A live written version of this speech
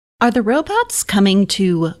Are the robots coming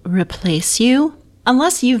to replace you?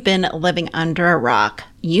 Unless you've been living under a rock,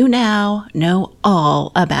 you now know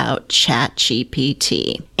all about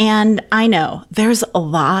ChatGPT. And I know there's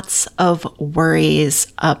lots of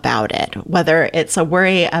worries about it, whether it's a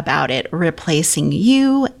worry about it replacing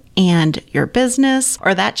you and your business,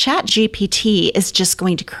 or that ChatGPT is just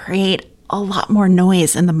going to create a lot more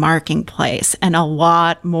noise in the marketplace and a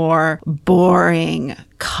lot more boring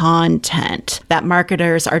content that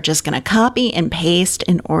marketers are just going to copy and paste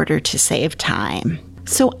in order to save time.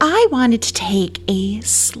 So I wanted to take a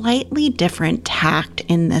slightly different tact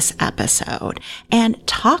in this episode and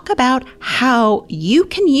talk about how you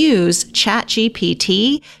can use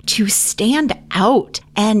ChatGPT to stand out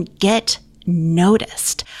and get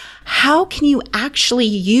noticed. How can you actually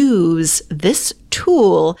use this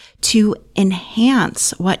tool to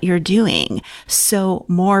enhance what you're doing so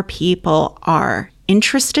more people are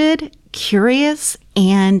interested, curious,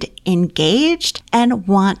 and engaged and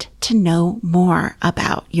want to know more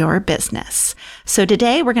about your business? So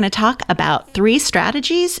today we're going to talk about 3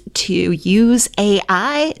 strategies to use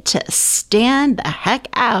AI to stand the heck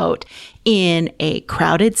out in a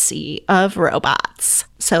crowded sea of robots.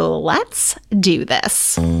 So let's do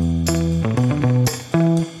this.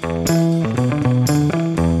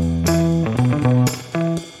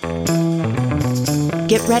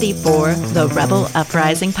 Get ready for the Rebel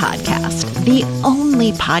Uprising podcast, the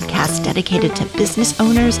only podcast dedicated to business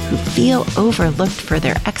owners who feel overlooked for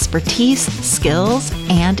their expertise, skills,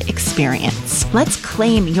 and experience. Let's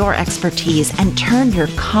claim your expertise and turn your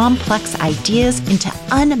complex ideas into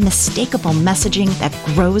unmistakable messaging that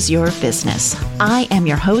grows your business. I am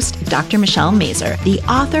your host, Dr. Michelle Mazur, the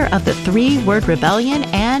author of The 3-Word Rebellion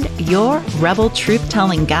and your Rebel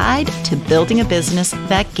Truth-Telling Guide to Building a Business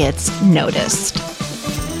that Gets Noticed.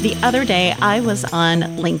 The other day, I was on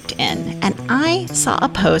LinkedIn and I saw a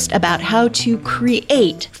post about how to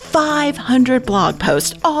create 500 blog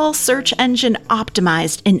posts, all search engine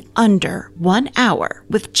optimized in under 1 hour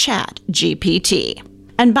with ChatGPT.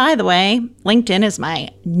 And by the way, LinkedIn is my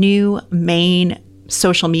new main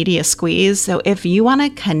social media squeeze. So if you want to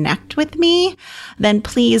connect with me, then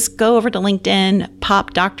please go over to LinkedIn,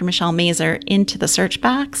 pop Dr. Michelle Mazur into the search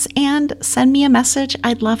box and send me a message.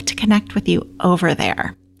 I'd love to connect with you over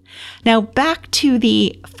there. Now, back to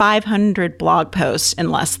the 500 blog posts in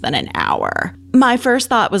less than an hour. My first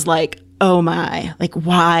thought was oh my,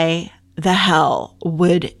 why the hell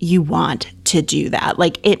would you want to do that?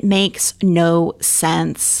 It makes no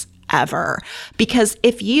sense ever. Because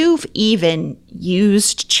if you've even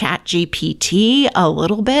used ChatGPT a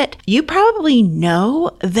little bit, you probably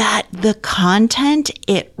know that the content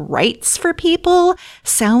it writes for people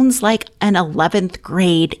sounds like an 11th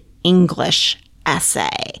grade English essay.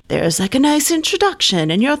 There's a nice introduction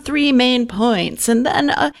and your 3 main points. And then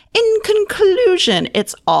in conclusion,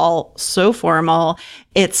 it's all so formal.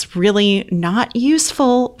 It's really not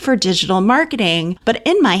useful for digital marketing. But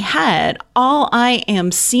in my head, all I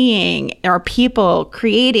am seeing are people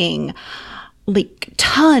creating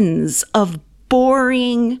tons of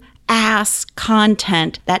boring ass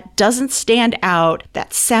content that doesn't stand out,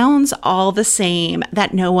 that sounds all the same,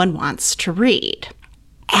 that no one wants to read.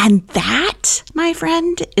 And that, my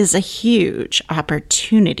friend, is a huge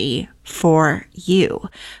opportunity for you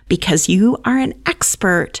because you are an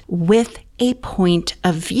expert with a point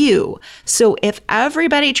of view. So if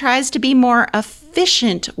everybody tries to be more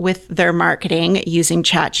efficient with their marketing using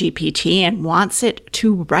ChatGPT and wants it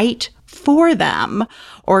to write for them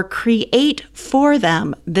or create for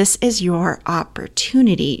them, this is your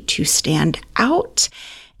opportunity to stand out.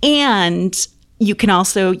 And you can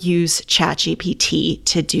also use ChatGPT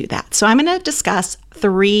to do that. So I'm going to discuss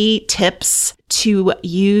 3 tips to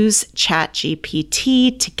use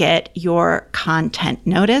ChatGPT to get your content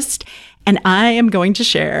noticed. And I am going to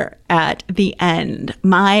share at the end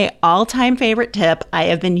my all-time favorite tip. I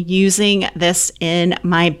have been using this in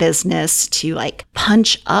my business to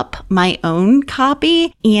punch up my own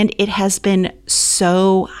copy, and it has been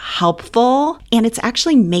so helpful, and it's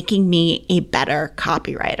actually making me a better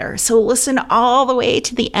copywriter. So listen all the way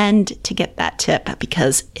to the end to get that tip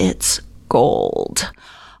because it's gold.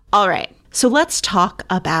 All right, so let's talk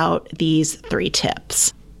about these 3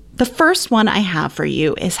 tips. The first one I have for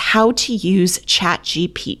you is how to use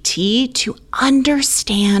ChatGPT to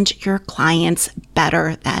understand your clients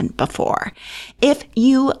better than before. If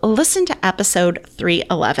you listen to episode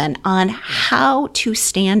 311 on how to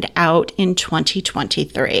stand out in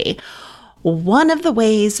 2023, one of the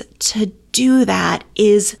ways to do that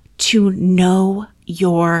is to know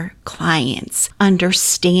your clients,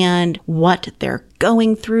 understand what they're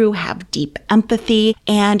going through, have deep empathy,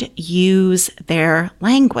 and use their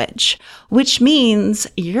language, which means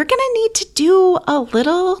you're going to need to do a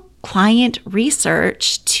little client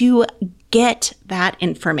research to get that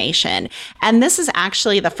information. And this is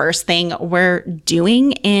actually the first thing we're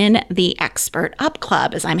doing in the Expert Up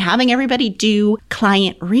Club is I'm having everybody do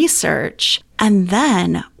client research, and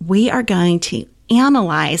then we are going to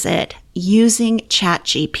analyze it using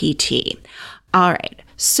ChatGPT. All right.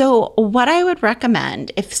 So what I would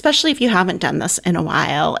recommend, especially if you haven't done this in a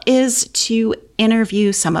while, is to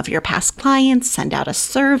interview some of your past clients, send out a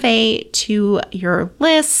survey to your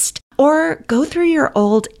list, or go through your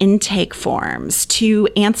old intake forms to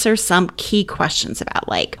answer some key questions about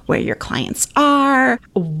like where your clients are,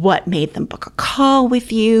 what made them book a call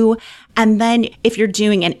with you. And then if you're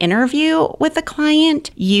doing an interview with a client,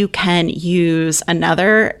 you can use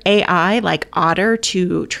another AI like Otter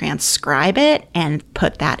to transcribe it and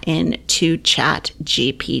put that into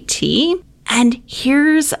ChatGPT. And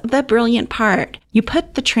here's the brilliant part. You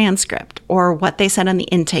put the transcript or what they said on the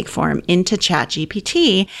intake form into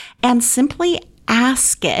ChatGPT and simply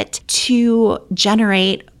ask it to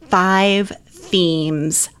generate 5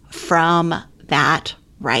 themes from that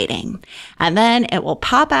writing. And then it will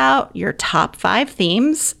pop out your top 5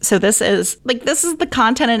 themes. So this is the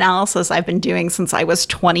content analysis I've been doing since I was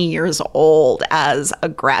 20 years old as a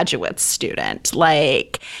graduate student.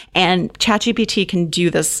 And ChatGPT can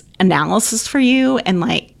do this analysis for you in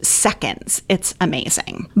seconds. It's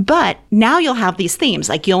amazing. But now you'll have these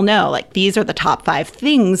themes. You'll know, these are the top 5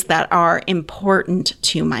 things that are important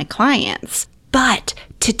to my clients. But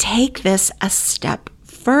to take this a step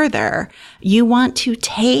further, you want to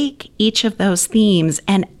take each of those themes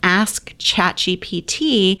and ask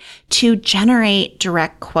ChatGPT to generate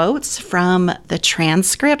direct quotes from the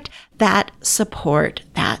transcript that support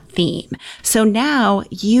that theme. So now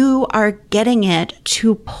you are getting it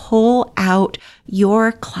to pull out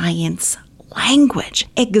your client's language,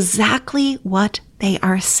 exactly what they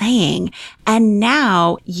are saying. And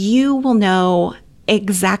now you will know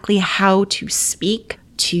exactly how to speak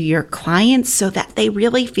to your clients so that they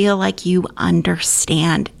really feel like you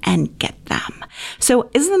understand and get them.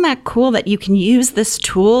 So isn't that cool that you can use this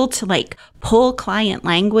tool to pull client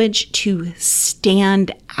language to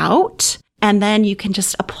stand out? And then you can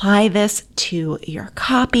just apply this to your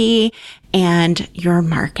copy and your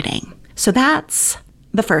marketing. So that's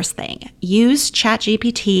the first thing. Use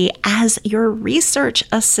ChatGPT as your research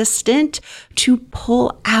assistant to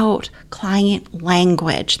pull out client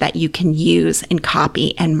language that you can use in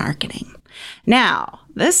copy and marketing. Now,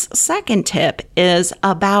 this second tip is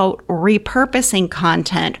about repurposing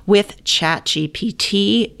content with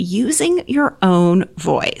ChatGPT using your own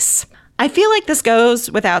voice. I feel like this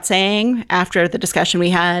goes without saying after the discussion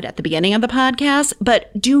we had at the beginning of the podcast,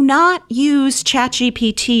 but do not use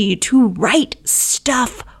ChatGPT to write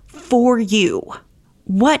stuff for you.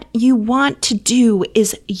 What you want to do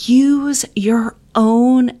is use your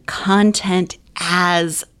own content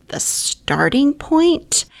as the starting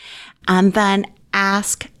point and then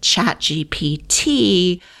ask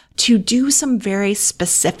ChatGPT to do some very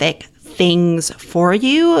specific things for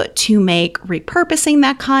you to make repurposing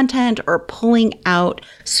that content or pulling out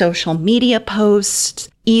social media posts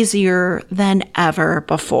easier than ever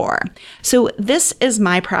before. So this is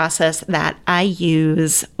my process that I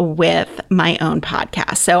use with my own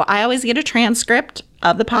podcast. So I always get a transcript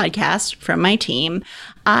of the podcast from my team.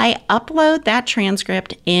 I upload that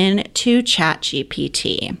transcript into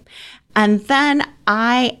ChatGPT, and then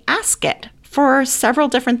I ask it for several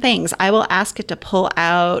different things. I will ask it to pull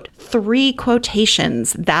out 3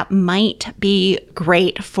 quotations that might be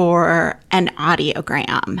great for an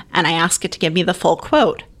audiogram. And I ask it to give me the full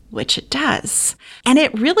quote, which it does. And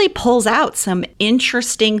it really pulls out some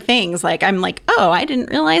interesting things. I'm like, oh, I didn't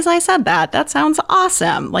realize I said that. That sounds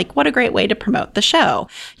awesome. What a great way to promote the show.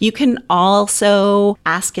 You can also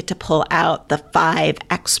ask it to pull out the 5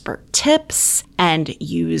 expert tips and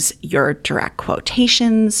use your direct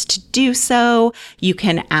quotations to do so. You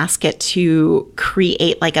can ask it to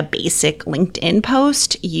create a basic LinkedIn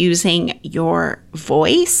post using your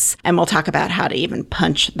voice. And we'll talk about how to even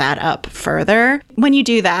punch that up further. When you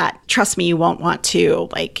do that, trust me, you won't want to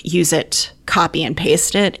use it, copy and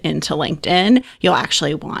paste it into LinkedIn. You'll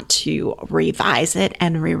actually want to revise it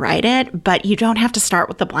and rewrite it, but you don't have to start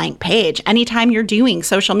with a blank page. Anytime you're doing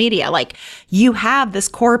social media, you have this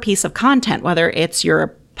core piece of content, whether it's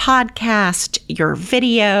your podcast, your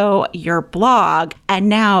video, your blog, and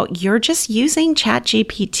now you're just using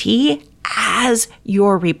ChatGPT as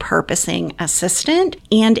your repurposing assistant,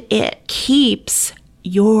 and it keeps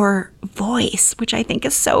your voice, which I think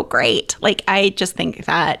is so great. Like, I just think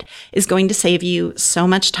that is going to save you so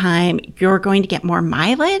much time. You're going to get more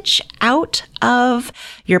mileage out of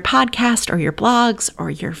your podcast or your blogs or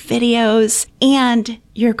your videos, and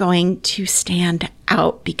you're going to stand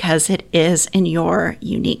out because it is in your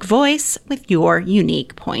unique voice with your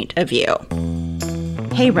unique point of view.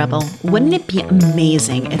 Hey Rebel, wouldn't it be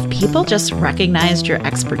amazing if people just recognized your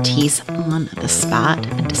expertise on the spot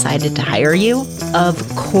and decided to hire you? Of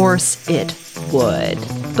course it would.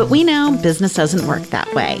 But we know business doesn't work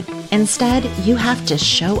that way. Instead, you have to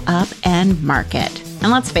show up and market.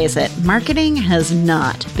 And let's face it, marketing has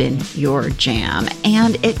not been your jam,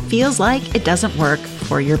 and it feels like it doesn't work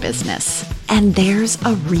for your business. And there's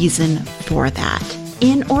a reason for that.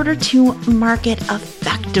 In order to market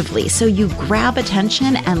effectively so you grab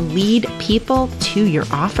attention and lead people to your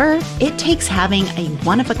offer, it takes having a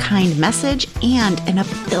one-of-a-kind message and an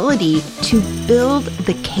ability to build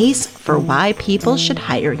the case for why people should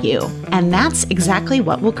hire you. And that's exactly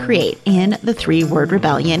what we'll create in the 3-Word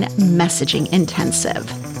Rebellion Messaging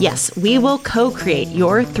Intensive. Yes, we will co-create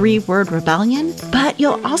your 3-word rebellion, but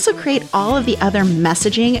you'll also create all of the other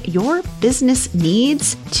messaging your business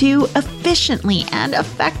needs to efficiently and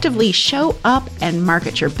effectively show up and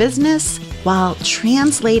market your business while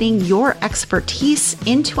translating your expertise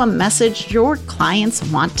into a message your clients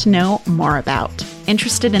want to know more about.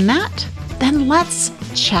 Interested in that? Then let's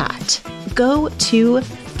chat. Go to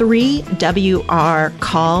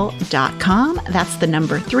 3wrcall.com. That's the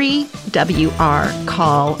number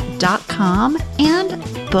 3wrcall.com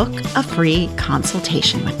and book a free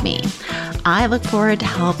consultation with me. I look forward to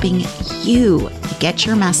helping you get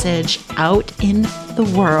your message out in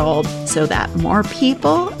the world so that more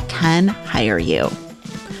people can hire you.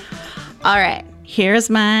 All right, here's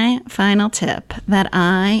my final tip that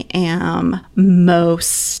I am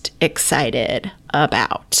most excited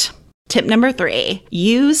about. Tip number 3,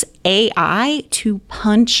 use AI to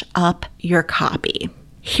punch up your copy.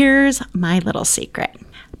 Here's my little secret.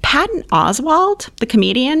 Patton Oswalt, the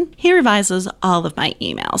comedian, he revises all of my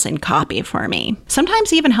emails and copy for me. Sometimes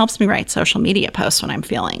he even helps me write social media posts when I'm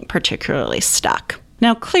feeling particularly stuck.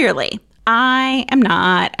 Now, clearly, I am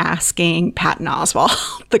not asking Patton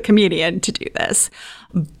Oswalt, the comedian, to do this,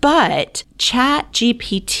 but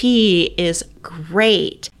ChatGPT is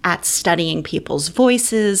great at studying people's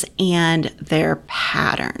voices and their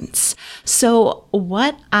patterns. So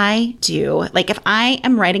what I do, like if I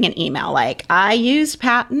am writing an email, like I used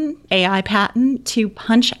AI Patton to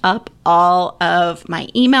punch up all of my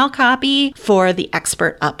email copy for the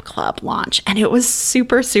Expert Up Club launch. And it was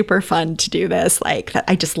super, super fun to do this. Like,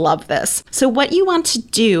 I just love this. So what you want to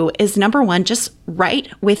do is, number 1, just write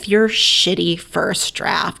with your shitty first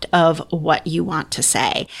draft of what you want to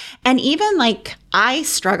say. And even like I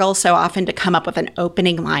struggle so often to come up with an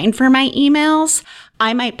opening line for my emails.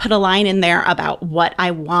 I might put a line in there about what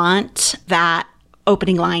I want that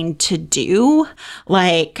opening line to do.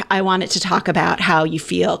 Like, I want it to talk about how you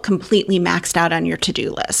feel completely maxed out on your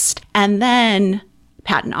to-do list. And then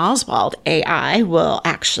Patton Oswalt AI will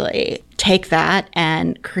actually take that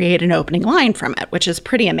and create an opening line from it, which is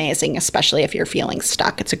pretty amazing, especially if you're feeling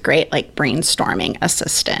stuck. It's a great like brainstorming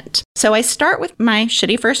assistant. So I start with my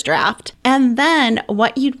shitty first draft, and then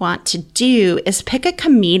what you'd want to do is pick a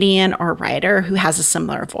comedian or writer who has a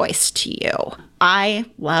similar voice to you. I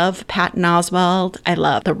love Patton Oswalt. I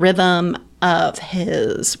love the rhythm of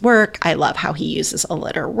his work. I love how he uses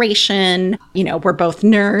alliteration. You know, we're both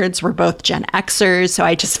nerds. We're both Gen Xers. So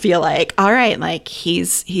I just feel like, all right, like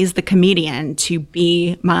he's the comedian to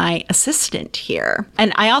be my assistant here.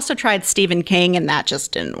 And I also tried Stephen King, and that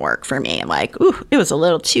just didn't work for me. Like, ooh, it was a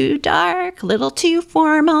little too dark, a little too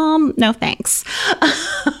formal. No thanks.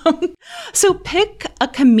 So pick a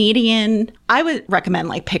comedian. I would recommend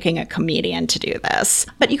like picking a comedian to do this,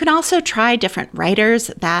 but you can also try different writers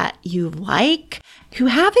that you like who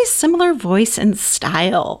have a similar voice and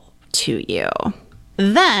style to you.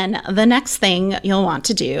 Then the next thing you'll want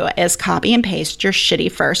to do is copy and paste your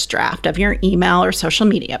shitty first draft of your email or social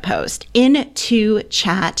media post into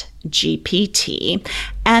ChatGPT,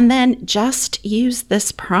 and then just use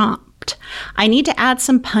this prompt. I need to add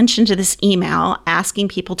some punch into this email asking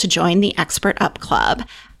people to join the Expert Up Club.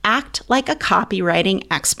 Act like a copywriting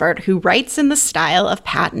expert who writes in the style of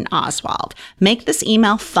Patton Oswalt. Make this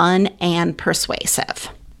email fun and persuasive.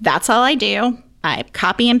 That's all I do. I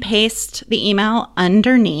copy and paste the email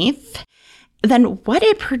underneath. Then what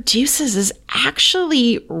it produces is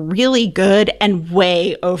actually really good and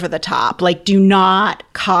way over the top. Like, do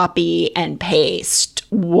not copy and paste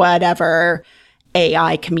whatever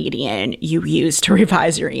AI comedian you use to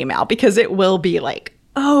revise your email, because it will be like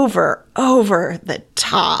over the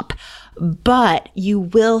top, but you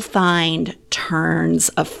will find turns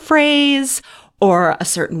of phrase or a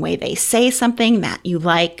certain way they say something that you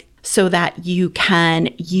like so that you can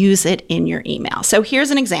use it in your email. So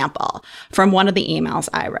here's an example from one of the emails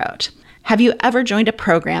I wrote. Have you ever joined a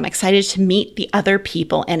program excited to meet the other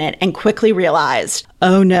people in it and quickly realized,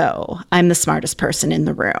 oh no, I'm the smartest person in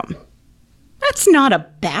the room? That's not a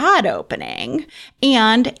bad opening.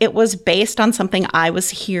 And it was based on something I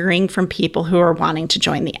was hearing from people who are wanting to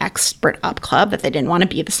join the Expert Up Club, that they didn't want to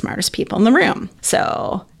be the smartest people in the room.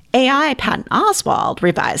 So AI Patton Oswalt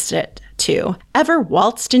revised it to, ever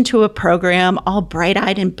waltzed into a program all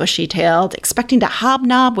bright-eyed and bushy-tailed, expecting to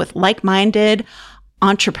hobnob with like-minded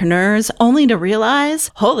entrepreneurs, only to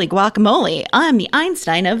realize, holy guacamole, I'm the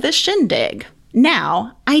Einstein of this shindig.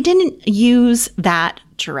 Now, I didn't use that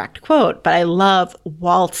direct quote, but I love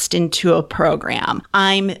waltzed into a program.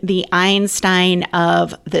 I'm the Einstein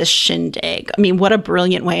of this shindig. I mean, what a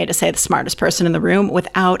brilliant way to say the smartest person in the room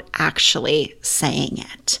without actually saying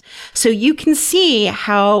it. So you can see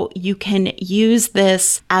how you can use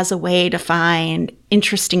this as a way to find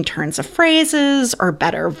interesting turns of phrases or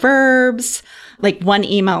better verbs. Like one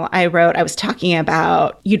email I wrote, I was talking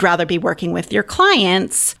about you'd rather be working with your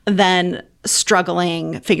clients than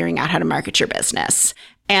struggling figuring out how to market your business.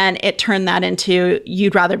 And it turned that into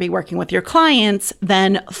you'd rather be working with your clients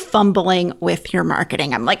than fumbling with your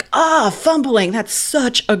marketing. I'm like, fumbling. That's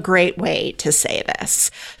such a great way to say this.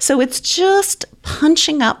 So it's just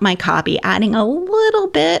punching up my copy, adding a little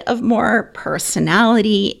bit of more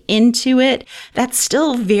personality into it. That's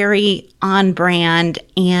still very on brand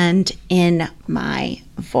and in my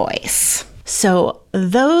voice. So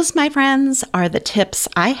those, my friends, are the tips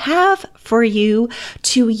I have for you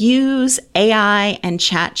to use AI and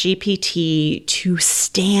ChatGPT to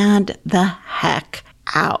stand the heck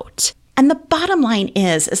out. And the bottom line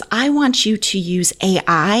is I want you to use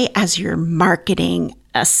AI as your marketing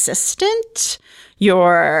assistant,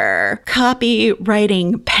 your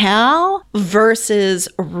copywriting pal, versus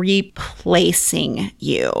replacing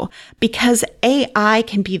you. Because AI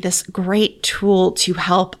can be this great tool to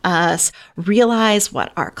help us realize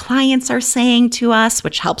what our clients are saying to us,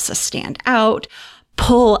 which helps us stand out,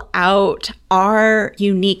 pull out our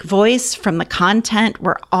unique voice from the content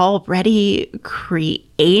we're already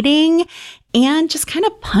creating, and just kind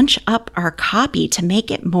of punch up our copy to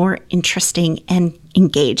make it more interesting and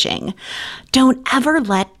engaging. Don't ever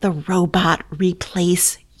let the robot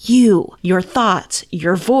replace you, your thoughts,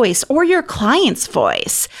 your voice, or your client's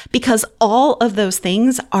voice, because all of those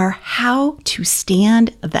things are how to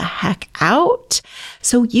stand the heck out.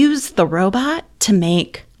 So use the robot to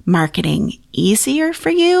make marketing easier for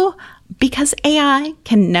you, because AI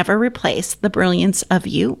can never replace the brilliance of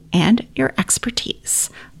you and your expertise,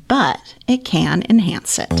 but it can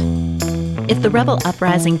enhance it. If the Rebel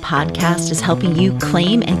Uprising podcast is helping you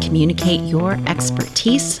claim and communicate your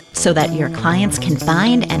expertise so that your clients can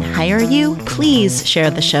find and hire you, please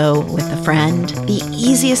share the show with a friend. The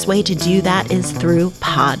easiest way to do that is through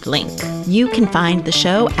Podlink. You can find the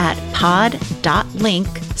show at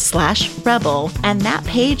pod.link/rebel, and that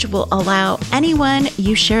page will allow anyone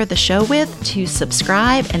you share the show with to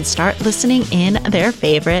subscribe and start listening in their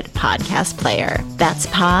favorite podcast player. That's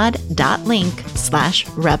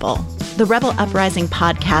pod.link/rebel. The Rebel Uprising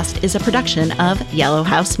podcast is a production of Yellow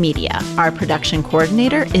House Media. Our production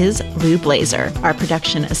coordinator is Lou Blazer. Our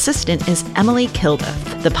production assistant is Emily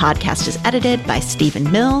Kilduff. The podcast is edited by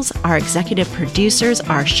Stephen Mills. Our executive producers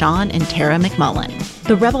are Sean and Tara McMullen.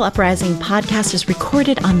 The Rebel Uprising podcast is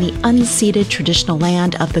recorded on the unceded traditional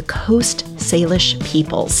land of the Coast Salish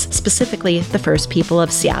peoples, specifically the First People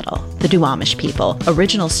of Seattle, the Duwamish people,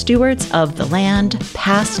 original stewards of the land,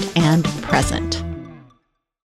 past and present.